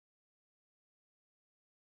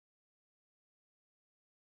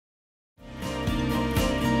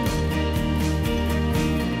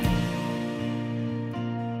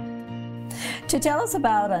To tell us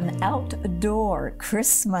about an outdoor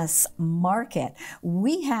Christmas market,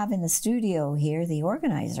 we have in the studio here the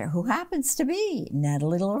organizer, who happens to be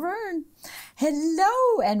Nathalie Lavergne.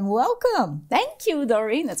 Hello and welcome. Thank you,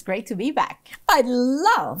 Doreen. It's great to be back. I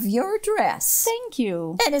love your dress. Thank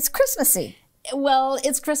you. And it's Christmassy. Well,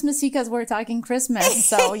 it's Christmassy because we're talking Christmas,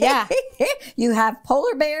 so yeah. You have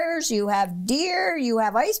polar bears, you have deer, you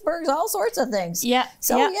have icebergs, all sorts of things. Yeah.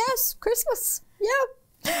 So yeah. yes, Christmas.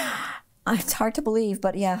 Yeah. It's hard to believe,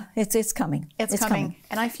 but yeah, it's coming. It's coming.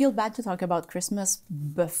 And I feel bad to talk about Christmas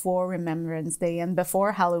before Remembrance Day and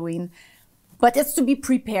before Halloween, but it's to be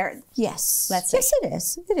prepared. Yes. Let's say. Yes, it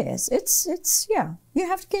is. It is. It's yeah. You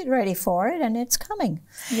have to get ready for it, and it's coming.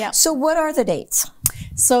 Yeah. So what are the dates?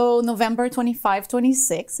 So November 25,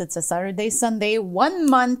 26, it's a Saturday, Sunday, 1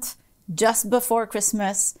 month just before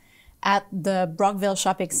Christmas at the Brockville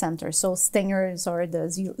Shopping Center. So Stingers or the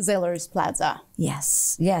Zellers Plaza.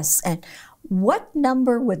 Yes, yes. And what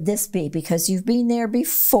number would this be? Because you've been there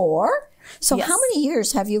before. So Yes. how many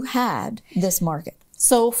years have you had this market?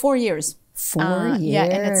 So 4 years. 4 years. Yeah,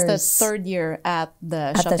 and it's the third year at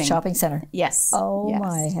the shopping center. Yes. Oh yes.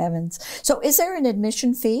 my heavens. So is there an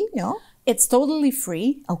admission fee? No? It's totally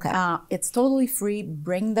free. Okay. It's totally free.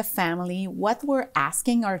 Bring the family. What we're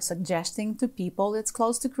asking or suggesting to people, it's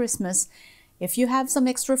close to Christmas. If you have some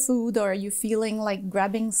extra food or you feeling like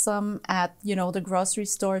grabbing some at, the grocery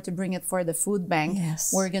store to bring it for the food bank,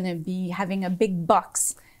 Yes. we're going to be having a big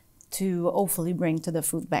box to hopefully bring to the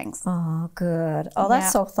food banks. Oh, good. Oh, that's Yeah.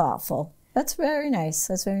 so thoughtful. That's very nice.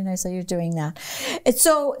 That's very nice that you're doing that. And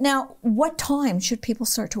so now, what time should people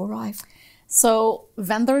start to arrive? So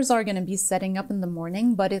vendors are going to be setting up in the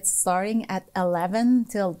morning, but it's starting at 11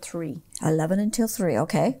 till 3. 11 until 3,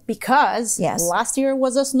 okay. Because Yes. last year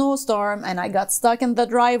was a snowstorm and I got stuck in the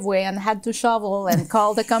driveway and had to shovel and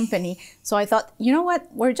call the company. So I thought, you know what?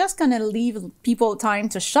 We're just going to leave people time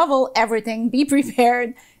to shovel everything, be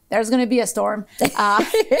prepared. There's going to be a storm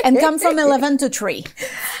and come from 11 to 3.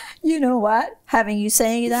 You know what? Having you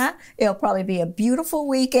saying that, it'll probably be a beautiful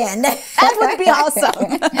weekend. That would be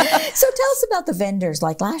awesome. So tell us about the vendors.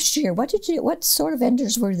 Like last year, what sort of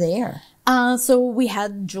vendors were there? So we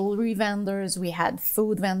had jewelry vendors, we had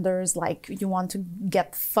food vendors, like you want to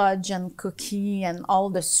get fudge and cookie and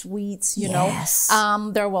all the sweets, you Yes.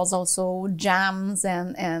 know. There was also jams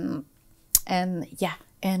and yeah.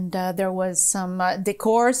 And there was some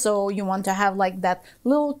decor, so you want to have like that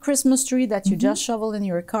little Christmas tree that you just shovel in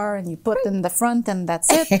your car and you put in the front, and that's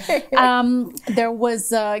it. There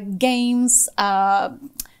was games.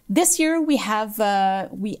 This year we have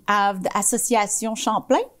the Association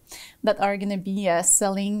Champlain that are going to be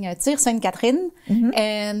selling Tire Sainte-Catherine,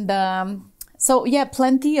 and so yeah,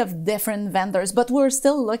 plenty of different vendors. But we're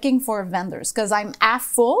still looking for vendors because I'm half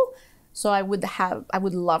full. So I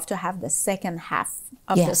would love to have the second half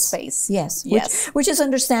of the space. Yes. Yes. Which is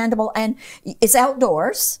understandable, and it's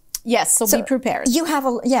outdoors. Yes. So be prepared. You have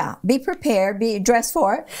be prepared, be dressed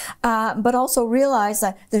for it, but also realize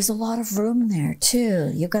that there's a lot of room there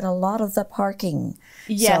too. You've got a lot of the parking.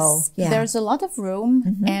 Yes. So, yeah. There's a lot of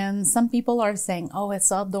room, and some people are saying, "Oh,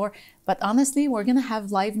 it's outdoor," but honestly, we're gonna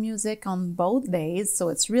have live music on both days, so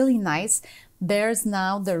it's really nice. There's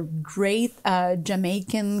now the great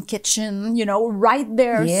Jamaican kitchen, right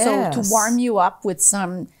there. Yes. So to warm you up with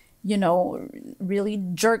some, really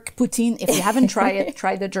jerk poutine. If you haven't tried it,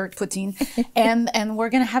 try the jerk poutine. And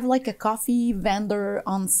we're going to have like a coffee vendor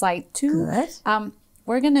on site too. Good.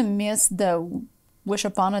 We're going to miss the Wish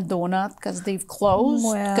Upon a Donut because they've closed.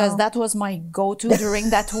 Well. Because that was my go-to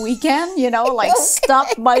during that weekend, like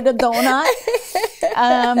stopped by the donut.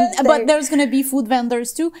 But there's going to be food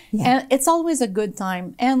vendors too. Yeah. And it's always a good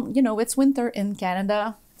time. And, it's winter in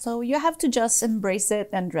Canada. So you have to just embrace it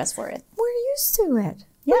and dress for it. We're used to it.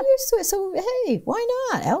 Yeah. We're used to it. So, hey, why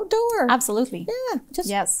not? Outdoor. Absolutely. Yeah,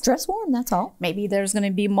 just dress warm, that's all. Maybe there's going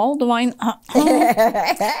to be mulled wine.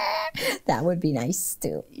 That would be nice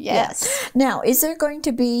too. Yes. Yeah. Now, is there going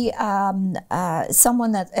to be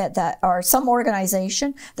someone that or some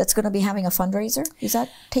organization that's going to be having a fundraiser? Is that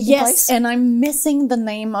taking place? Yes, and I'm missing the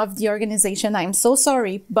name of the organization. I'm so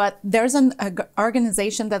sorry, but there's an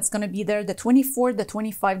organization that's going to be there the 24th, the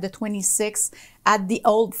 25th, the 26th at the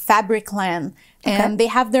old Fabric Land. And they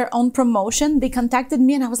have their own promotion. They contacted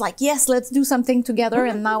me and I was like, yes, let's do something together.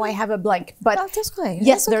 And now I have a blank. But that's great.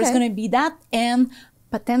 Yes, That's there's okay. going to be that. And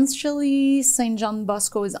potentially St. John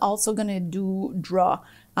Bosco is also going to do draw.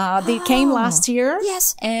 They came last year.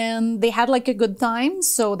 Yes. And they had like a good time.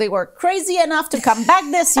 So they were crazy enough to come back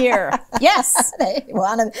this year. Yes. They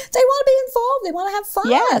want to be involved. They want to have fun.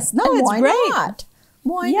 Yes. No, and it's why great. not?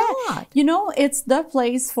 Why not? It's the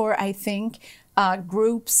place for, I think,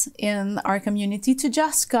 groups in our community to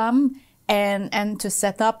just come and to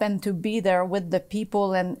set up and to be there with the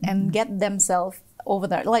people and get themselves over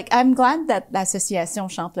there. Like, I'm glad that l'Association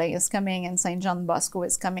Champlain is coming and Saint John Bosco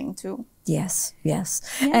is coming too. Yes, yes.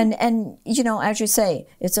 Yeah. And you know, as you say,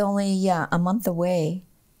 it's only a month away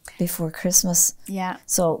before Christmas. Yeah.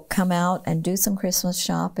 So come out and do some Christmas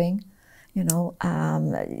shopping. You know,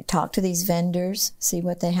 talk to these vendors, see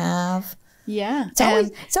what they have. Yeah.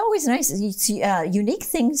 It's always nice. You see, unique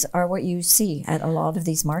things are what you see at a lot of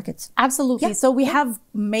these markets. Absolutely. Yeah. So we have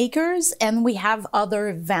makers and we have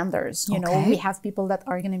other vendors. You know, Okay. we have people that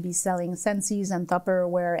are going to be selling Scentsies and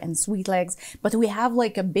Tupperware and Sweet Legs, but we have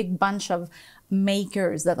like a big bunch of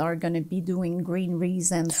makers that are going to be doing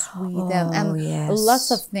greeneries and sweet and yes. lots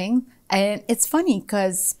of things. And it's funny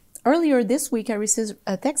because earlier this week I received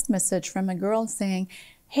a text message from a girl saying,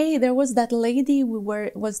 hey, there was that lady who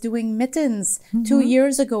was doing mittens 2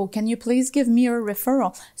 years ago. Can you please give me a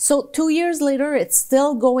referral? So 2 years later, it's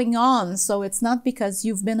still going on. So it's not because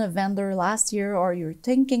you've been a vendor last year or you're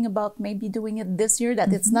thinking about maybe doing it this year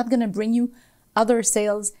that it's not going to bring you other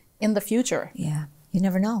sales in the future. Yeah, you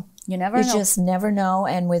never know. You never know. You just never know.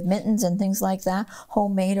 And with mittens and things like that,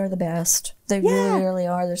 homemade are the best. They really, really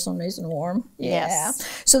are. They're so nice and warm. Yes. Yeah.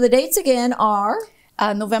 So the dates again are?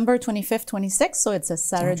 November 25th, 26th. So it's a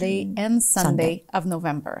Saturday and Sunday of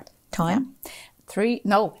November. Time?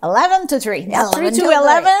 11 to 3. Yeah, 3 11 to to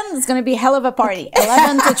 11. It's going to be a hell of a party.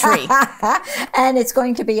 11 to 3. And it's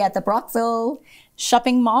going to be at the Brockville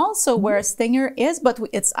Shopping Mall, so where Stinger is, but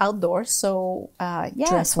it's outdoors. So yeah,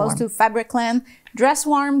 Dress close warm. to Fabricland. Dress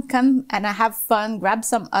warm, come and have fun. Grab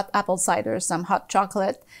some hot apple cider, some hot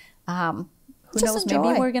chocolate. Who Just knows? enjoy.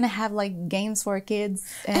 Maybe we're gonna have like games for kids.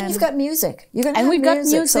 and you've got music. You're going to and have we've got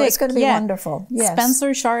music. So it's going to be yeah. wonderful. Yes.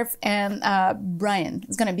 Spencer Sharf and Brian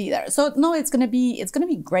is gonna be there. So no, it's gonna be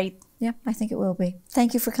great. Yeah, I think it will be.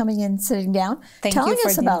 Thank you for coming in, sitting down, Thank you telling for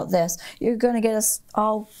us about this. You're going to get us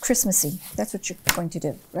all Christmassy. That's what you're going to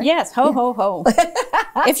do, right? Yes, ho ho ho.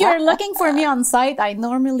 If you're looking for me on site, I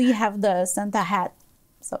normally have the Santa hat.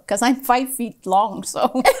 So, because I'm 5 feet long,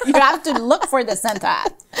 so you have to look for the Santa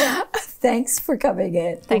hat. Thanks for coming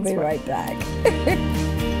in. Thanks We'll be for- right back.